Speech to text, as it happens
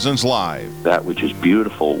Live. That which is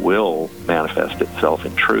beautiful will manifest itself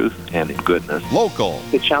in truth and in goodness. Local.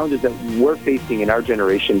 The challenges that we're facing in our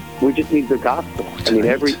generation, we just need the gospel. I mean,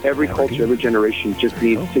 every culture, every generation just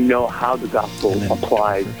needs to know how the gospel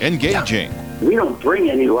applies. Engaging. We don't bring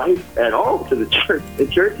any life at all to the church. The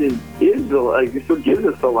church is the life. It's what gives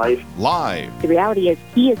us the life. Live. The reality is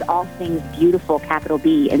He is all things beautiful, capital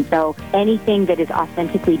B. And so anything that is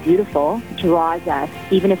authentically beautiful draws us,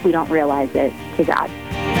 even if we don't realize it, to God.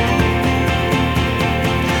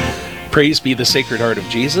 Praise be the Sacred Heart of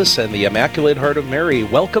Jesus and the Immaculate Heart of Mary.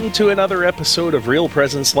 Welcome to another episode of Real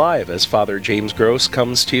Presence Live as Father James Gross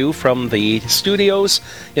comes to you from the studios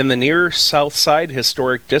in the near South Side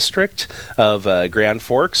Historic District of Grand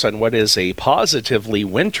Forks on what is a positively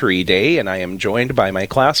wintry day, and I am joined by my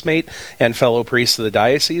classmate and fellow priest of the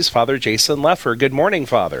diocese, Father Jason Leffer. Good morning,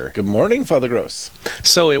 Father. Good morning, Father Gross.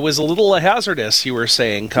 So it was a little hazardous, you were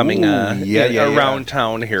saying, coming around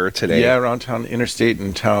town here today. Yeah, around town, interstate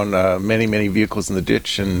and town. Many vehicles in the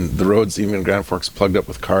ditch, and the roads, even in Grand Forks, plugged up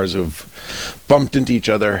with cars who've bumped into each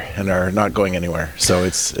other and are not going anywhere. So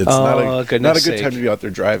it's not a good time to be out there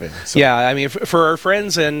driving. So. Yeah, I mean, for our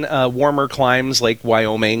friends in warmer climes like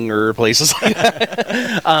Wyoming or places like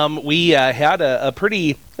that, we had a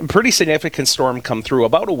pretty significant storm come through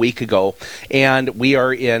about a week ago, and we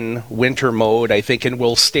are in winter mode, I think, and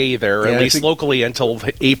we'll stay there, at least locally, until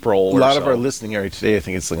April. A lot of our listening area today, I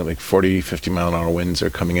think it's like 40, 50 mile an hour winds are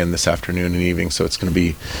coming in this afternoon and evening, so it's going to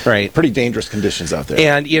be pretty dangerous conditions out there.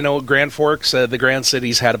 And, Grand Forks, the Grand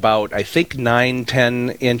Cities had about, I think,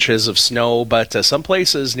 9-10 inches of snow, but some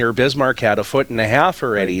places near Bismarck had 1.5 feet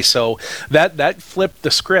already, so that flipped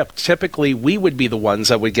the script. Typically, we would be the ones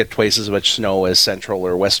that would get twice as much snow as Central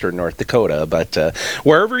or Western North Dakota, but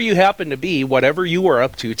wherever you happen to be, whatever you are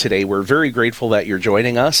up to today, we're very grateful that you're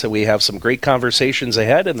joining us, and we have some great conversations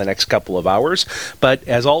ahead in the next couple of hours. But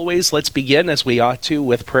as always, let's begin, as we ought to,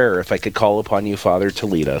 with prayer. If I could call upon you, Father, to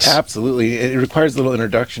lead us. Absolutely. It requires a little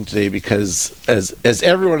introduction today because, as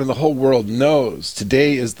everyone in the whole world knows,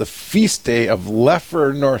 today is the feast day of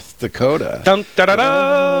Leffer, North Dakota. Dun, da, da,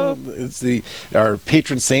 da. It's our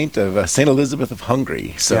patron saint of Saint Elizabeth of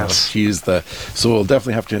Hungary. So yes. So we'll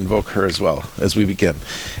definitely have to invoke her as well as we begin.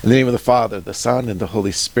 In the name of the Father, the Son, and the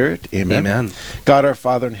Holy Spirit. Amen. Amen. God, our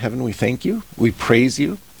Father in heaven, we thank you. We praise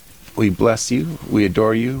you. We bless you. We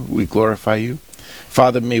adore you. We glorify you.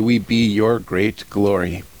 Father, may we be your great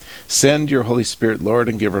glory. Send your Holy Spirit, Lord,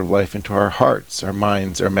 and giver of life, into our hearts, our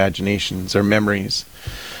minds, our imaginations, our memories.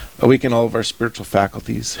 Awaken all of our spiritual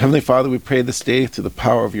faculties. Heavenly Father, we pray this day through the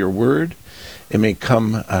power of your word. It may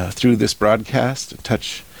come through this broadcast and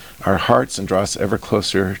touch our hearts and draw us ever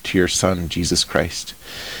closer to your Son, Jesus Christ.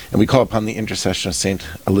 And we call upon the intercession of Saint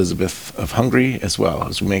Elizabeth of Hungary as well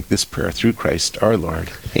as we make this prayer through Christ our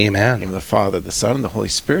Lord. Amen. In the name of the Father, the Son, and the Holy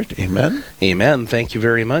Spirit. Amen. Amen. Thank you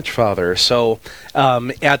very much, Father. So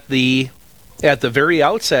at the very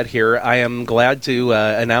outset here, I am glad to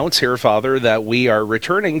announce here, Father, that we are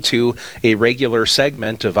returning to a regular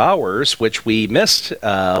segment of ours, which we missed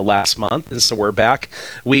last month, and so we're back.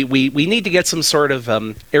 We need to get some sort of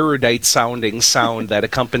erudite-sounding sound that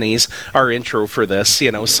accompanies our intro for this,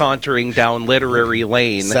 sauntering down literary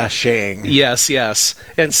lane. Sashaying. Yes.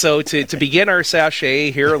 And so to begin our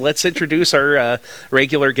sachet here, let's introduce our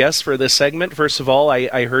regular guests for this segment. First of all,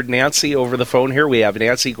 I heard Nancy over the phone here. We have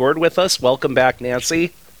Nancy Gord with us. Welcome back,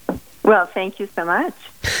 Nancy. Well, thank you so much.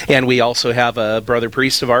 And we also have a brother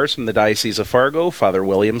priest of ours from the Diocese of Fargo, Father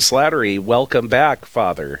William Slattery. Welcome back,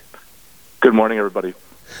 Father. Good morning, everybody.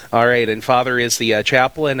 All right, and Father is the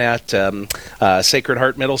chaplain at Sacred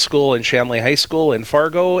Heart Middle School and Shanley High School in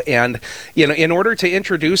Fargo. And, in order to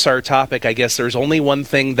introduce our topic, I guess there's only one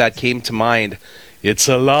thing that came to mind. It's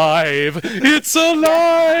alive! It's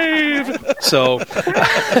alive! So,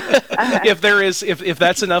 if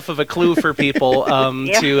that's enough of a clue for people,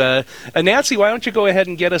 Nancy, why don't you go ahead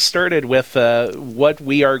and get us started with what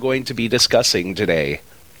we are going to be discussing today?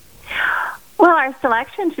 Well, our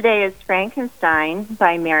selection today is Frankenstein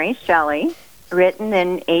by Mary Shelley, written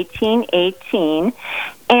in 1818,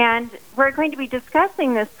 and we're going to be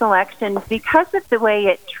discussing this selection because of the way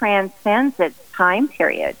it transcends its time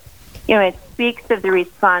period. It speaks of the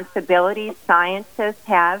responsibility scientists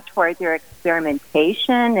have toward their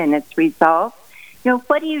experimentation and its results.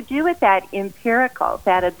 What do you do with that empirical,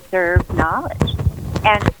 that observed knowledge?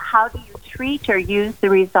 And how do you treat or use the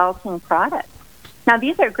resulting product? Now,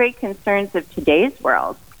 these are great concerns of today's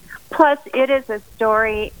world. Plus, it is a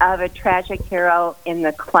story of a tragic hero in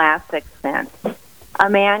the classic sense. A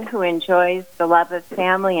man who enjoys the love of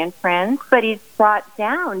family and friends, but he's brought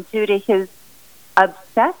down due to his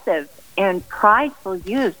obsessive and prideful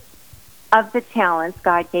use of the talents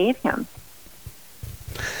God gave him.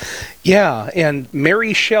 Yeah, and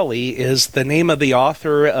Mary Shelley is the name of the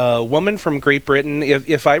author, a woman from Great Britain.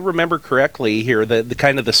 If I remember correctly here, the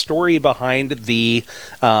kind of the story behind the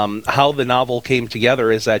how the novel came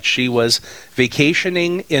together is that she was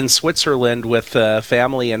vacationing in Switzerland with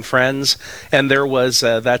family and friends, and there was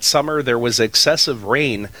that summer there was excessive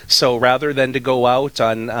rain. So rather than to go out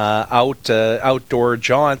on outdoor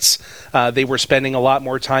jaunts, they were spending a lot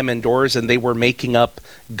more time indoors, and they were making up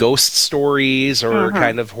ghost stories or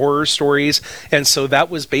kind of horror stories, and so that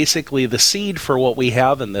was basically the seed for what we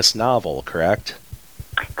have in this novel, correct?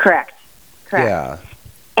 Correct. Yeah.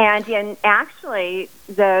 And in actually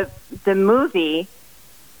the movie,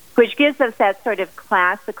 which gives us that sort of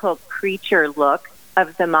classical creature look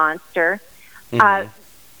of the monster,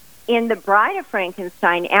 in The Bride of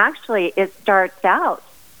Frankenstein, actually it starts out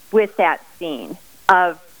with that scene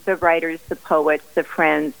of the writers, the poets, the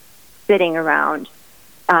friends sitting around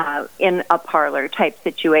in a parlor type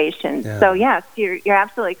situation. Yeah. So yes, you're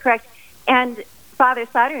absolutely correct. And Father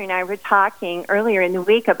Slattery and I were talking earlier in the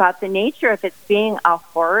week about the nature of it being a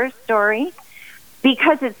horror story,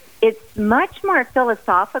 because it's much more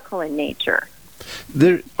philosophical in nature.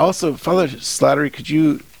 There also, Father Slattery, could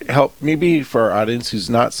you help maybe for our audience who's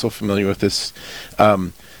not so familiar with this?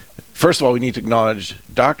 First of all, we need to acknowledge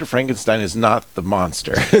Dr. Frankenstein is not the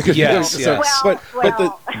monster. Yes, yes. But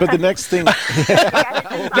the next thing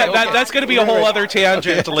that's going to be a whole other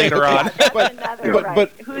tangent later on.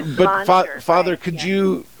 Father, could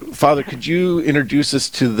you introduce us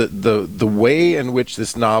to the way in which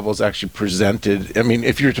this novel is actually presented? I mean,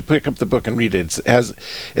 if you were to pick up the book and read it, it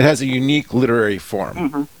has a unique literary form.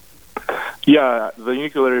 Mm-hmm. Yeah, the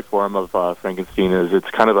unique literary form of Frankenstein is it's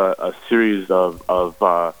kind of a series of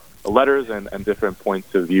letters and different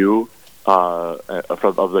points of view of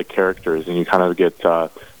the characters, and you kind of get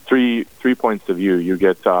three points of view. You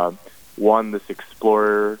get one, this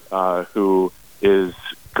explorer who is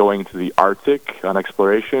going to the Arctic on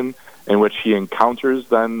exploration, in which he encounters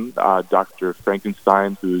then Dr.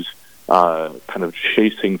 Frankenstein, who's kind of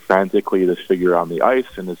chasing frantically this figure on the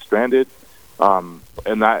ice and is stranded. And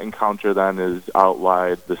that encounter then is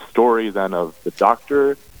outlined the story then of the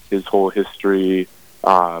doctor, his whole history,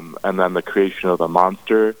 and then the creation of the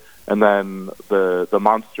monster, and then the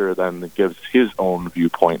monster then gives his own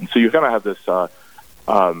viewpoint. And so you kind of have this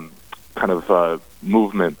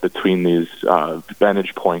movement between these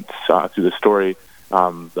vantage points through the story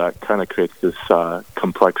that kind of creates this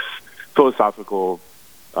complex philosophical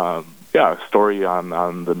story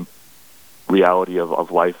on the reality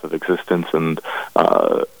of life, of existence, and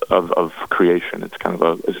of creation. It's kind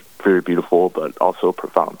of it's very beautiful, but also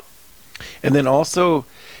profound. And then also,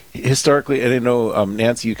 historically, and I know,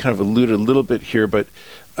 Nancy, you kind of alluded a little bit here, but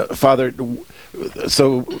Father,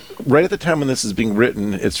 so right at the time when this is being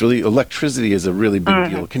written, it's really, electricity is a really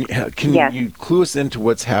big deal. Can you clue us into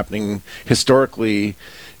what's happening historically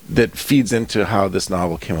that feeds into how this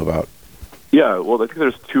novel came about? Yeah, well, I think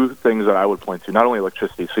there's two things that I would point to. Not only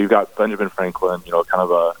electricity, so you've got Benjamin Franklin, kind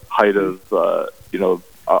of a height of,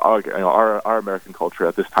 our American culture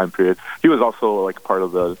at this time period. He was also like part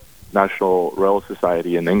of the National Rail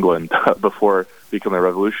Society in England before becoming a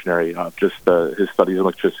revolutionary. Just his studies in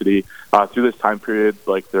electricity through this time period,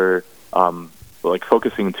 like they're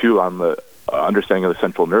focusing too on the understanding of the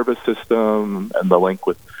central nervous system and the link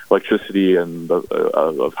with electricity and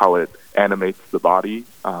of how it animates the body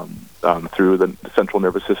through the central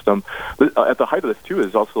nervous system. At the height of this too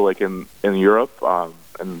is also like in Europe,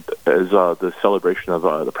 and is the celebration of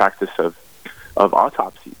the practice of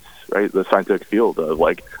autopsies. Right, the scientific field of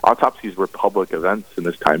autopsies were public events in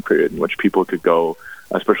this time period in which people could go,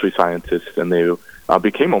 especially scientists, and they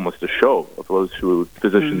became almost a show of those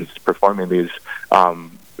physicians performing these,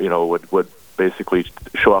 would basically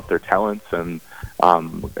show off their talents and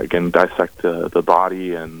again dissect the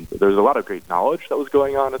body. And there's a lot of great knowledge that was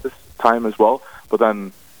going on at this time as well. But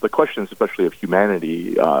then the questions, especially of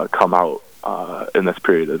humanity, come out in this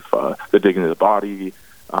period of the dignity of the body.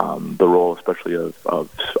 The role, especially of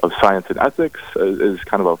science and ethics, is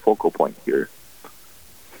kind of a focal point here.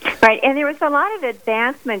 Right, and there was a lot of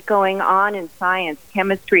advancement going on in science.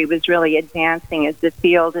 Chemistry was really advancing as a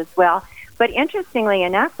field as well. But interestingly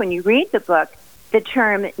enough, when you read the book, the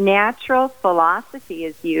term natural philosophy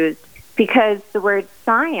is used because the word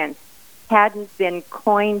science hadn't been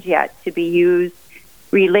coined yet to be used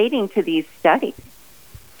relating to these studies.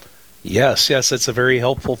 Yes, it's a very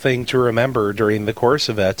helpful thing to remember during the course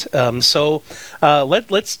of it. So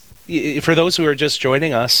let's for those who are just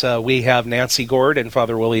joining us, we have Nancy Gord and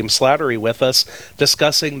Father William Slattery with us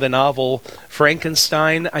discussing the novel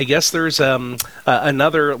Frankenstein. I guess there's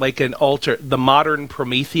another, like the modern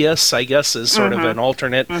Prometheus, I guess, is sort of an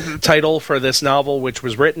alternate title for this novel, which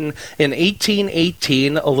was written in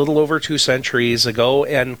 1818, a little over 2 centuries ago.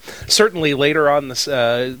 And certainly later on this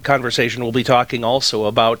conversation, we'll be talking also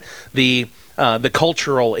about the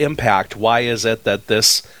cultural impact. Why is it that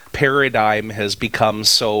this paradigm has become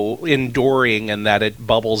so enduring and that it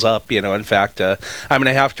bubbles up? In fact, I'm going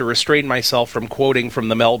to have to restrain myself from quoting from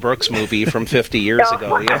the Mel Brooks movie from 50 years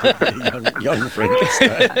ago. Young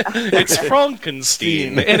Frankenstein. It's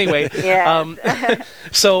Frankenstein. Anyway,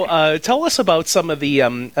 so tell us about some of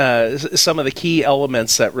the key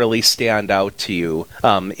elements that really stand out to you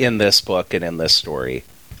in this book and in this story.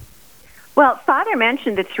 Well, Father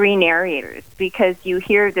mentioned the 3 narrators because you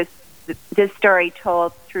hear this story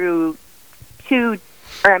told through 3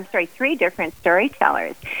 different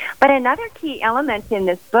storytellers. But another key element in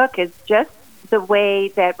this book is just the way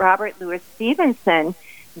that Robert Louis Stevenson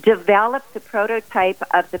developed the prototype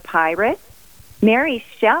of the pirate. Mary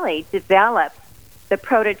Shelley developed the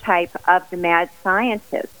prototype of the mad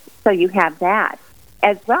scientist. So you have that,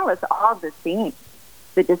 as well as all the themes: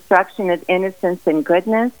 the destruction of innocence and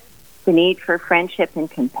goodness, the need for friendship and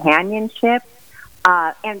companionship,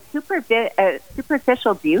 and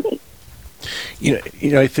superficial beauty.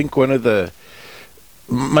 I think one of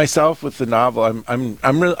myself with the novel, I'm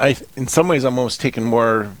really, in some ways, I'm almost taken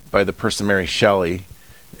more by the person Mary Shelley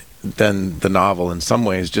than the novel. In some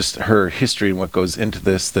ways, just her history and what goes into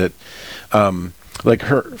this. That, like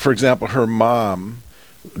for example, her mom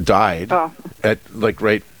died at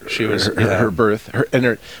she was her birth.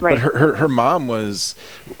 But her mom was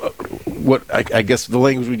what I guess the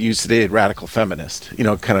language we'd use today, a radical feminist.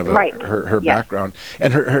 Kind of her background,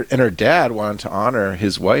 and her dad wanted to honor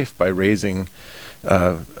his wife by raising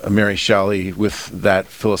Mary Shelley with that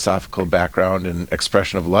philosophical background and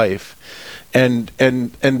expression of life, and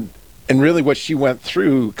really what she went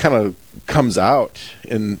through kind of comes out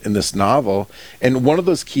in this novel. And one of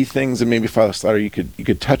those key things, and maybe Father Slaughter, you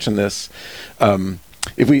could touch on this.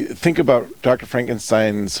 If we think about Dr.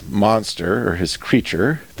 Frankenstein's monster or his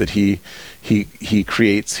creature that he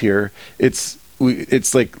creates here, it's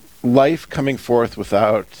like life coming forth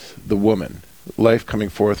without the woman, life coming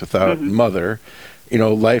forth without mother.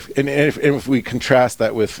 Life, and if we contrast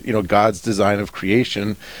that with God's design of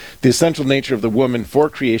creation, the essential nature of the woman for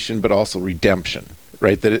creation, but also redemption,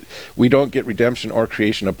 right? That we don't get redemption or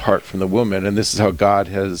creation apart from the woman, and this is how God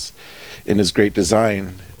has, in His great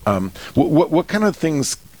design. What kind of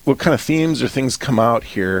things, what kind of themes or things come out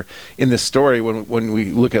here in this story when we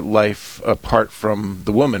look at life apart from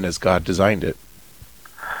the woman as God designed it?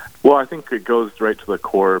 Well, I think it goes right to the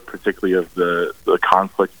core, particularly of the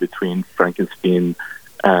conflict between Frankenstein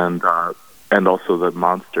and also the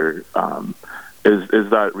monster. Is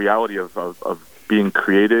that reality of being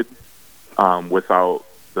created without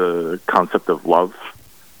the concept of love?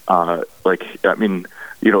 In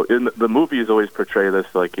the movies always portray this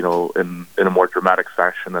in a more dramatic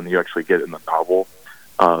fashion than you actually get in the novel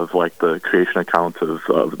of the creation account of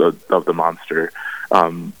the monster.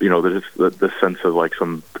 There's this sense of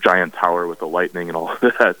some giant tower with the lightning and all of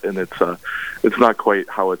that, and it's not quite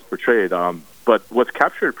how it's portrayed. But what's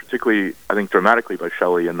captured particularly, I think, dramatically by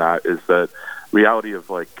Shelley in that is that reality of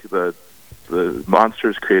the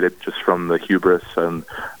monsters created just from the hubris and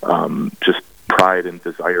just pride and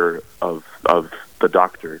desire of the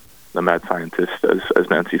doctor, the mad scientist, as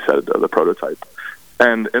Nancy said, the prototype.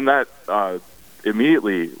 And in that,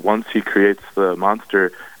 immediately, once he creates the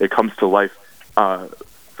monster, it comes to life.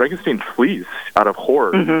 Frankenstein flees out of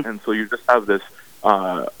horror, and so you just have this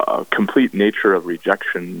complete nature of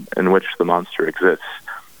rejection in which the monster exists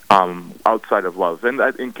outside of love. And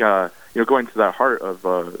I think going to that heart of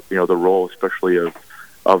the role, especially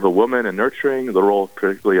of the woman in nurturing, the role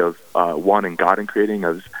particularly of one in God in creating,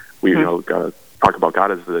 as we talk about God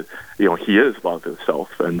as He is love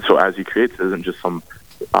itself, and so as He creates, it isn't just some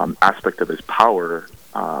aspect of His power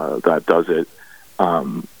that does it.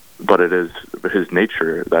 But it is His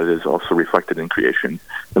nature that is also reflected in creation.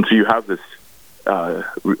 And so you have this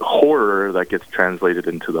horror that gets translated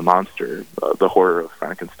into the monster, the horror of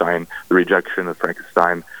Frankenstein, the rejection of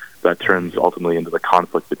Frankenstein that turns ultimately into the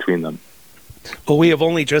conflict between them. Well, we have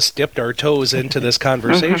only just dipped our toes into this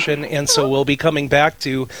conversation, and so we'll be coming back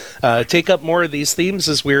to take up more of these themes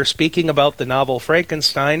as we're speaking about the novel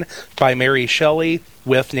Frankenstein by Mary Shelley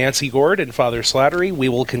with Nancy Gord and Father Slattery. We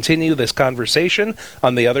will continue this conversation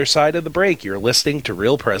on the other side of the break. You're listening to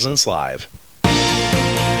Real Presence Live.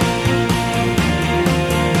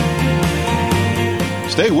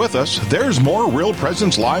 Stay with us. There's more Real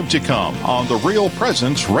Presence Live to come on the Real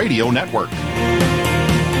Presence Radio Network.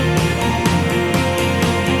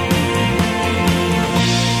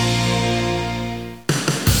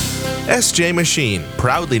 SJ Machine,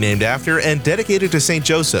 proudly named after and dedicated to St.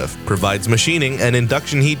 Joseph, provides machining and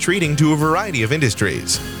induction heat treating to a variety of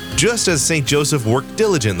industries. Just as St. Joseph worked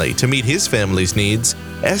diligently to meet his family's needs,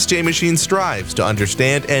 SJ Machine strives to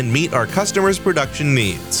understand and meet our customers' production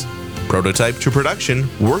needs. Prototype to production,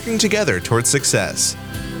 working together towards success.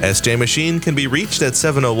 SJ Machine can be reached at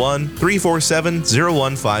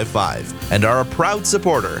 701-347-0155 and are a proud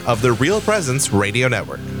supporter of the Real Presence Radio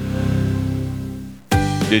Network.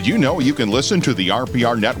 Did you know you can listen to the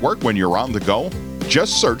RPR Network when you're on the go?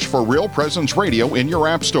 Just search for Real Presence Radio in your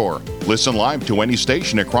app store. Listen live to any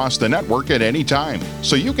station across the network at any time,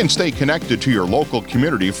 so you can stay connected to your local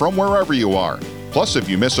community from wherever you are. Plus, if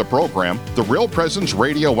you miss a program, the Real Presence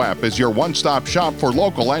Radio app is your one-stop shop for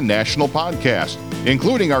local and national podcasts,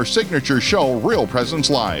 including our signature show, Real Presence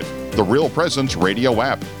Live. The Real Presence Radio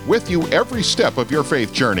app, with you every step of your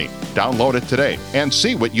faith journey. Download it today and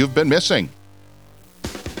see what you've been missing.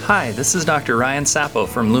 Hi, this is Dr. Ryan Sappo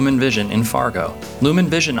from Lumen Vision in Fargo. Lumen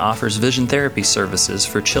Vision offers vision therapy services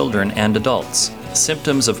for children and adults.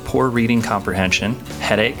 Symptoms of poor reading comprehension,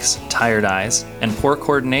 headaches, tired eyes, and poor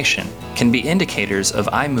coordination can be indicators of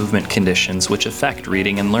eye movement conditions which affect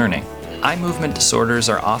reading and learning. Eye movement disorders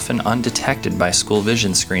are often undetected by school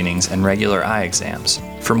vision screenings and regular eye exams.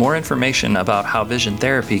 For more information about how vision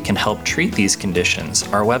therapy can help treat these conditions,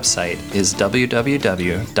 our website is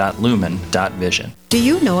www.lumen.vision. Do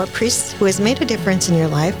you know a priest who has made a difference in your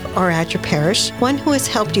life or at your parish? One who has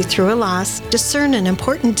helped you through a loss, discern an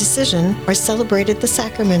important decision, or celebrated the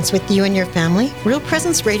sacraments with you and your family? Real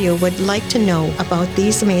Presence Radio would like to know about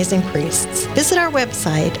these amazing priests. Visit our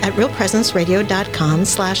website at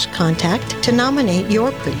realpresenceradio.com/contact to nominate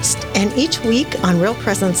your priest. And each week on Real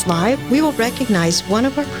Presence Live, we will recognize one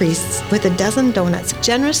of our priests with a dozen donuts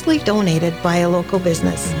generously donated by a local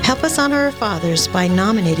business. Help us honor our fathers by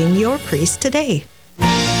nominating your priest today.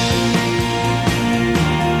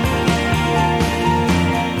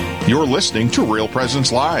 You're listening to Real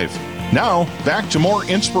Presence Live. Now, back to more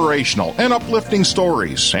inspirational and uplifting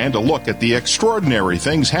stories and a look at the extraordinary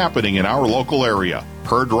things happening in our local area.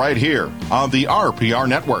 Heard right here on the RPR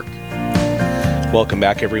Network. Welcome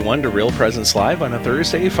back, everyone, to Real Presence Live on a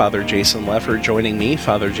Thursday. Father Jason Leffer joining me,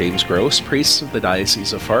 Father James Gross, priest of the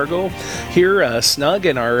Diocese of Fargo, here snug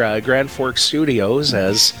in our Grand Forks studios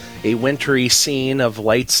as a wintry scene of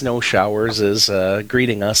light snow showers is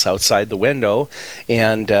greeting us outside the window.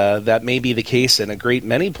 And that may be the case in a great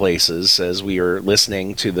many places as we are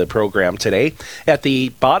listening to the program today. At the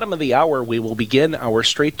bottom of the hour, we will begin our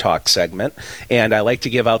Straight Talk segment. And I like to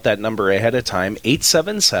give out that number ahead of time,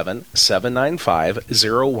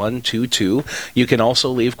 877-795-0122. You can also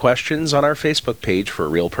leave questions on our Facebook page for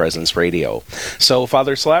Real Presence Radio. So,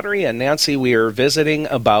 Father Slattery and Nancy, we are visiting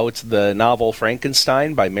about the novel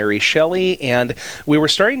Frankenstein by Mary Shelley, and we were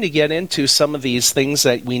starting to get into some of these things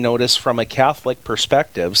that we notice from a Catholic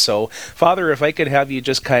perspective. So, Father, if I could have you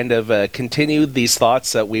just kind of continue these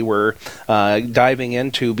thoughts that we were diving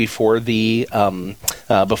into before the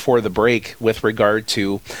break with regard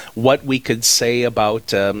to what we could say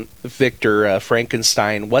about Victor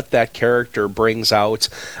Frankenstein, what that character brings out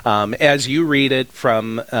as you read it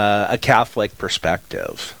from a Catholic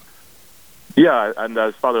perspective. Yeah, and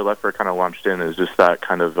as Father Leffer kind of launched in, is just that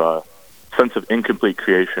kind of sense of incomplete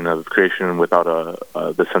creation without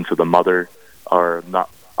the sense of the mother, or not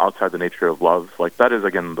outside the nature of love. Like, that is,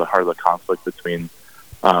 again, the heart of the conflict between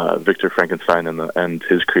Victor Frankenstein and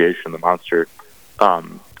his creation, the monster.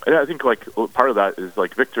 And I think, like, part of that is,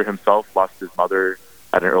 like, Victor himself lost his mother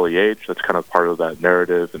at an early age. That's kind of part of that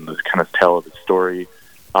narrative and the kind of tale of his story.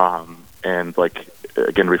 And, like,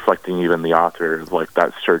 again, reflecting even the author, like,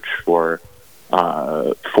 that search for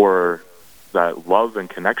that love and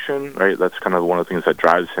connection, right? That's kind of one of the things that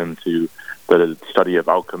drives him to the study of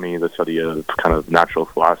alchemy, the study of kind of natural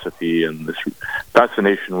philosophy, and this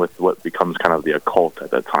fascination with what becomes kind of the occult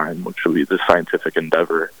at that time, which would be the scientific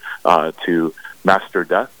endeavor to master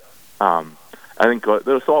death. I think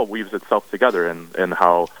this all weaves itself together in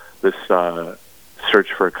how this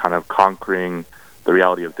search for kind of conquering the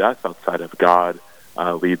reality of death outside of God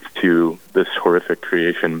leads to this horrific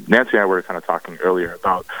creation. Nancy and I were kind of talking earlier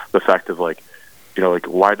about the fact of, like, you know, like,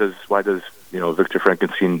 why does Victor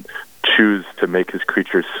Frankenstein choose to make his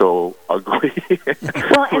creatures so ugly?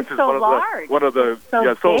 Well, and so large.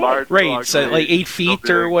 So large. Right, so like 8 feet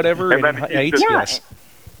or whatever in height. Yes.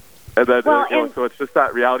 And then, so it's just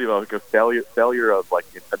that reality of, like, a failure of, like,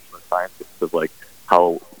 the intention of scientists, of, like,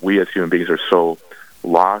 how we as human beings are so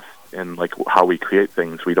lost in like how we create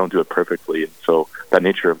things. We don't do it perfectly. And so that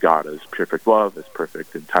nature of God is perfect love, is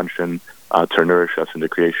perfect intention to nourish us into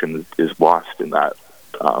creation is lost in that.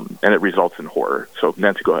 And it results in horror. So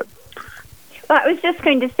Nancy, go ahead. Well, I was just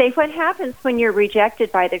going to say, what happens when you're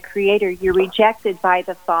rejected by the Creator? You're rejected by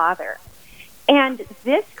the Father. And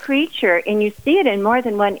this creature, and you see it in more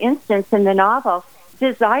than one instance in the novel,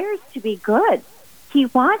 desires to be good. He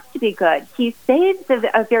wants to be good. He saves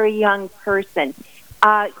a very young person.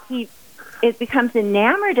 It becomes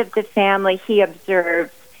enamored of the family he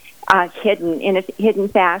observes hidden in a hidden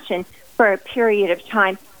fashion for a period of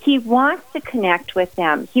time. He wants to connect with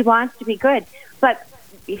them. He wants to be good. But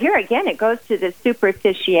here again, it goes to the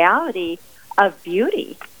superficiality of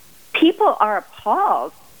beauty. People are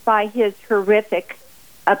appalled by his horrific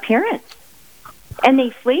appearance, and they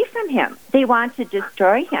flee from him. They want to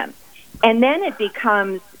destroy him. And then it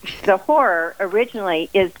becomes, the horror originally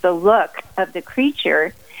is the look of the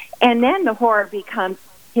creature, and then the horror becomes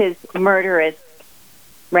his murderous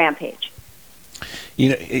rampage. You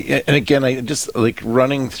know, and again, I just like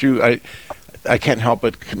running through, I can't help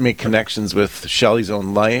but make connections with Shelley's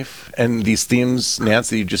own life and these themes,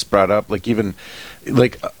 Nancy, you just brought up, like even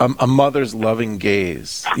like a mother's loving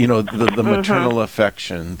gaze, you know, the maternal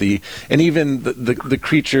affection, and even the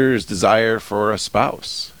creature's desire for a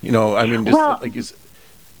spouse. You know, I mean, just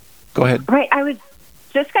go ahead. Right, I was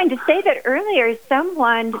just going to say that earlier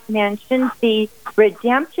someone mentioned the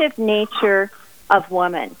redemptive nature of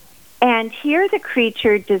woman. And here the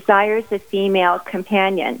creature desires a female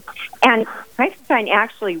companion. And Frankenstein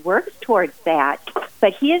actually works towards that,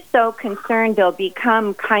 but he is so concerned they'll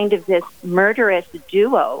become kind of this murderous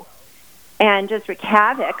duo and just wreak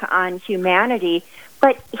havoc on humanity.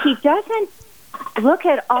 But he doesn't look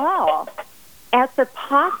at all at the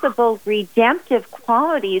possible redemptive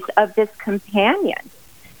qualities of this companion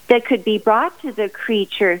that could be brought to the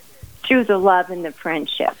creature through the love and the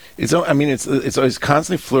friendship. It's always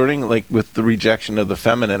constantly flirting like with the rejection of the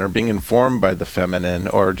feminine or being informed by the feminine,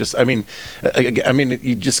 or just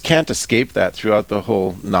you just can't escape that throughout the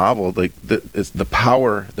whole novel. Like it's the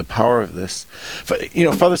power of this. You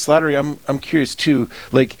know, Father Slattery, I'm curious too.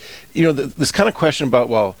 Like, you know, this kind of question about,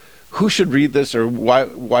 well, who should read this, or why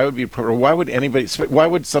would be appropriate, or why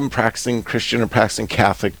would some practicing Christian or practicing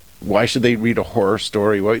Catholic, why should they read a horror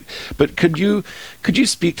story? But could you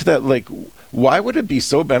speak to that? Like, why would it be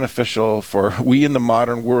so beneficial for we in the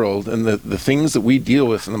modern world and the things that we deal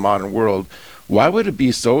with in the modern world? Why would it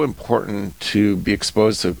be so important to be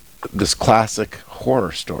exposed to this classic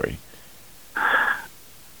horror story?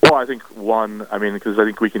 Well, I think because I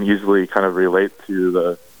think we can easily kind of relate to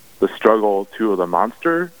the struggle too of the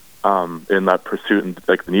monster in that pursuit and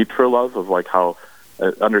like the need for love, of like how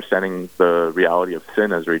understanding the reality of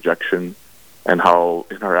sin as rejection, and how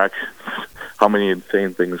in our actions, how many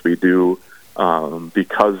insane things we do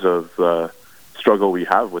because of the struggle we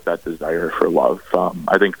have with that desire for love.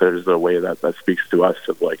 I think there's a way that speaks to us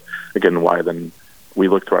of like, again, why then we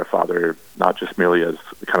look to our Father not just merely as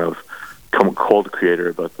kind of cold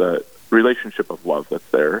creator, but the relationship of love that's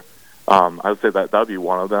there. I would say that would be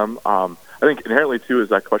one of them. I think inherently too is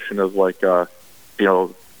that question of like,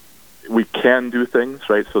 we can do things,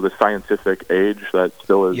 right? So the scientific age that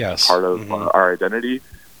still is part of our identity,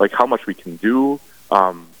 like how much we can do,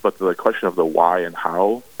 but the question of the why and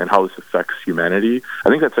how this affects humanity, I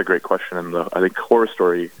think that's a great question. And I think horror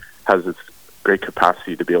story has its great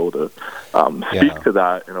capacity to be able to speak to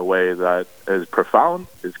that in a way that is profound,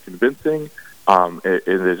 is convincing, it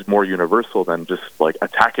is more universal than just like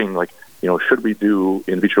attacking, like, you know, should we do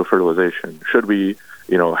in vitro fertilization? Should we,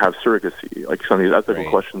 you know, have surrogacy? Like some of these ethical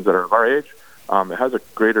questions that are of our age, it has a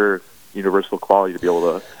greater universal quality to be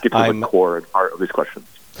able to get to the core and heart of these questions.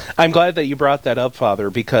 I'm glad that you brought that up, Father,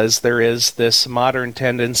 because there is this modern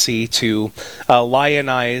tendency to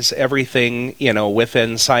lionize everything, you know,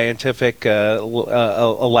 within scientific a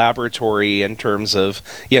laboratory in terms of,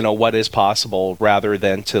 you know, what is possible, rather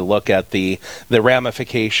than to look at the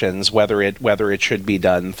ramifications, whether it should be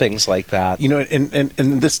done, things like that. You know, and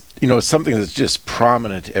this, you know, is something that's just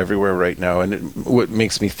prominent everywhere right now, and what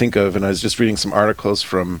makes me think of, and I was just reading some articles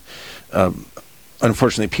from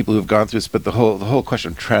unfortunately people who've gone through this, but the whole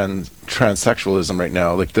question of transsexualism right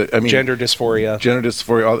now, like gender dysphoria,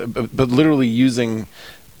 but literally using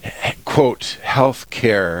quote health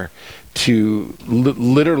care to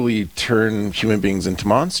literally turn human beings into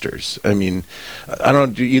monsters. I mean, I don't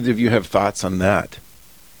know, do either of you have thoughts on that?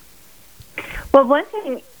 Well,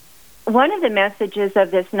 one of the messages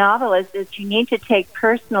of this novel is that you need to take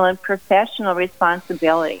personal and professional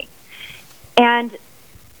responsibility. And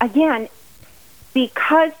again,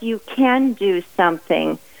 because you can do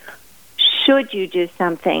something, should you do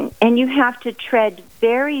something. And you have to tread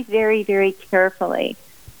very, very, very carefully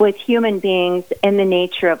with human beings and the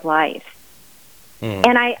nature of life.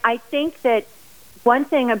 And I think that one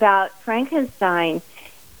thing about Frankenstein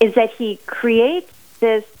is that he creates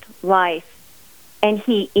this life and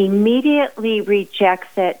he immediately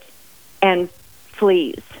rejects it and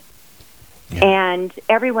flees. Yeah. And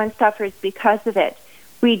everyone suffers because of it.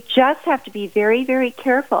 We just have to be very, very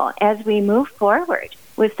careful as we move forward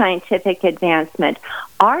with scientific advancement.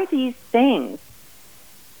 Are these things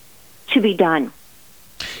to be done?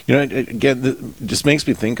 You know, again, it just makes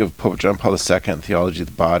me think of Pope John Paul II and theology of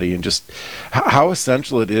the body, and just how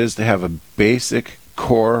essential it is to have a basic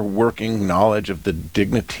core working knowledge of the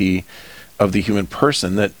dignity of the human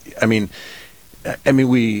person. That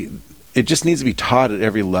it just needs to be taught at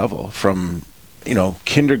every level, from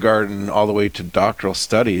kindergarten all the way to doctoral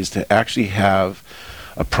studies, to actually have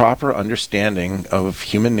a proper understanding of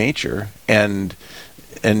human nature and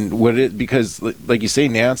what it, because like you say,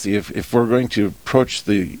 Nancy, if we're going to approach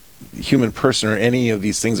the human person or any of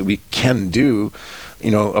these things that we can do,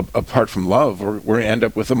 apart from love, we're going to end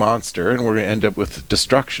up with a monster, and we're going to end up with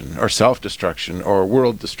destruction or self-destruction or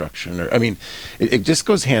world destruction. It just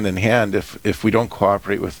goes hand in hand if we don't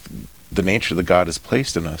cooperate with the nature that God has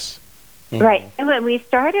placed in us. Right. And when we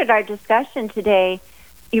started our discussion today,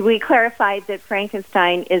 we clarified that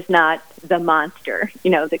Frankenstein is not the monster,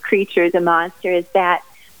 the creature, the monster is that.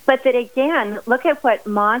 But that, again, look at what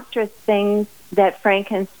monstrous things that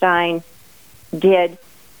Frankenstein did.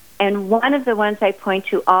 And one of the ones I point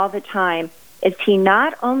to all the time is he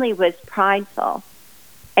not only was prideful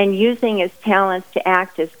and using his talents to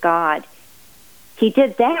act as God, he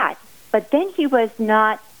did that, but then he was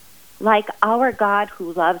not like our God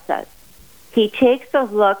who loves us. He takes a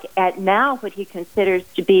look at now what he considers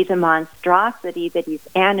to be the monstrosity that he's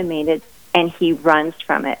animated, and he runs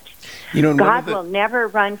from it. God will never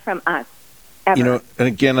run from us, ever. And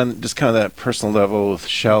again, on just kind of that personal level with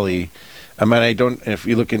Shelley, if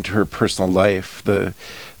you look into her personal life, the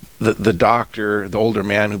doctor, the older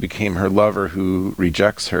man who became her lover, who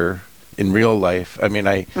rejects her in real life,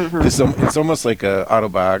 it's almost like an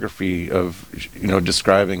autobiography of,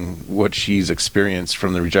 describing what she's experienced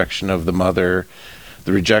from the rejection of the mother,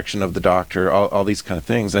 the rejection of the doctor, all these kind of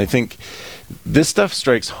things. And I think this stuff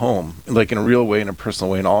strikes home, like in a real way, in a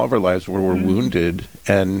personal way, in all of our lives where we're wounded.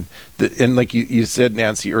 And like you said,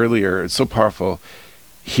 Nancy, earlier, it's so powerful.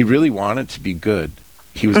 He really wanted to be good.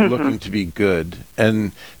 He was looking to be good,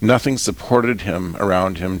 and nothing supported him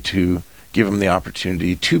around him to give him the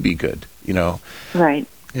opportunity to be good, Right.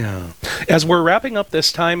 Yeah. As we're wrapping up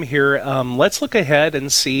this time here, let's look ahead and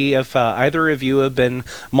see if either of you have been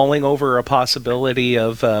mulling over a possibility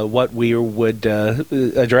of what we would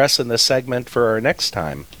address in this segment for our next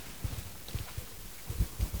time.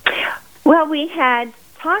 Well, we had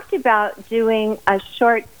talked about doing a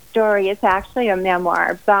short story. It's actually a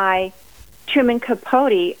memoir by Truman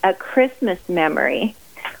Capote, A Christmas Memory,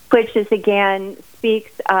 which is, again,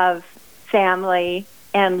 speaks of family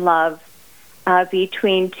and love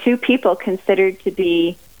between two people considered to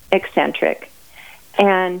be eccentric.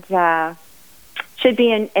 And should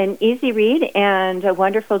be an easy read and a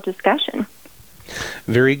wonderful discussion.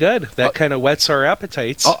 Very good. That kind of whets our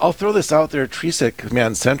appetites. I'll throw this out there. Teresa at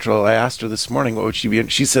Command Central, I asked her this morning what would she be in.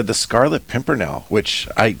 She said the Scarlet Pimpernel, which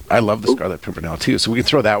I love the Scarlet Pimpernel too. So we can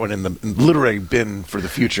throw that one in the literary bin for the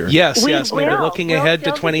future. Yes, we're looking ahead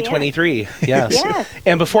to 2023. Yes.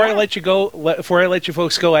 And before I let you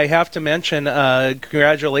folks go, I have to mention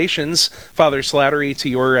congratulations, Father Slattery, to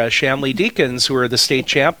your Shamley Deacons, who are the state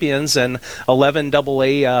champions in 11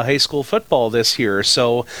 AA high school football this year.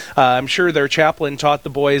 So I'm sure their chaplain taught the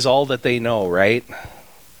boys all that they know, right?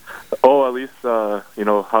 Oh, at least how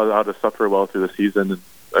to suffer well through the season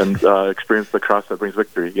and experience the cross that brings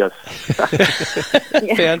victory. Yes.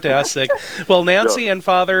 Fantastic. Well, Nancy and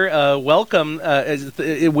Father, welcome.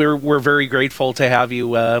 We're very grateful to have you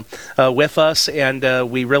with us, and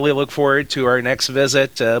we really look forward to our next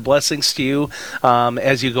visit. Blessings to you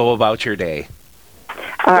as you go about your day.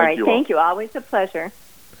 All right. Thank you. Always a pleasure.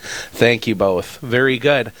 Thank you both. Very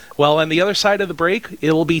good. Well, on the other side of the break,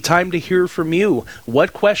 it'll be time to hear from you.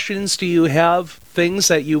 What questions do you have, things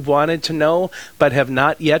that you've wanted to know but have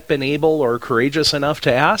not yet been able or courageous enough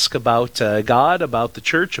to ask about God, about the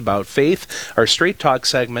church, about faith? Our Straight Talk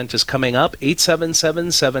segment is coming up.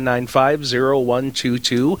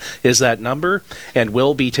 877-795-0122 is that number, and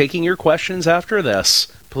we'll be taking your questions after this.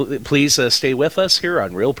 Please stay with us here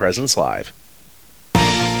on Real Presence Live.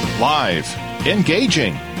 Live,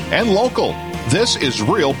 engaging, and local. This is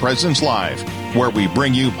Real Presence Live. where we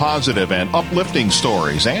bring you positive and uplifting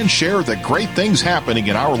stories and share the great things happening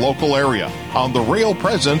in our local area on the Real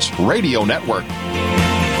Presence Radio Network.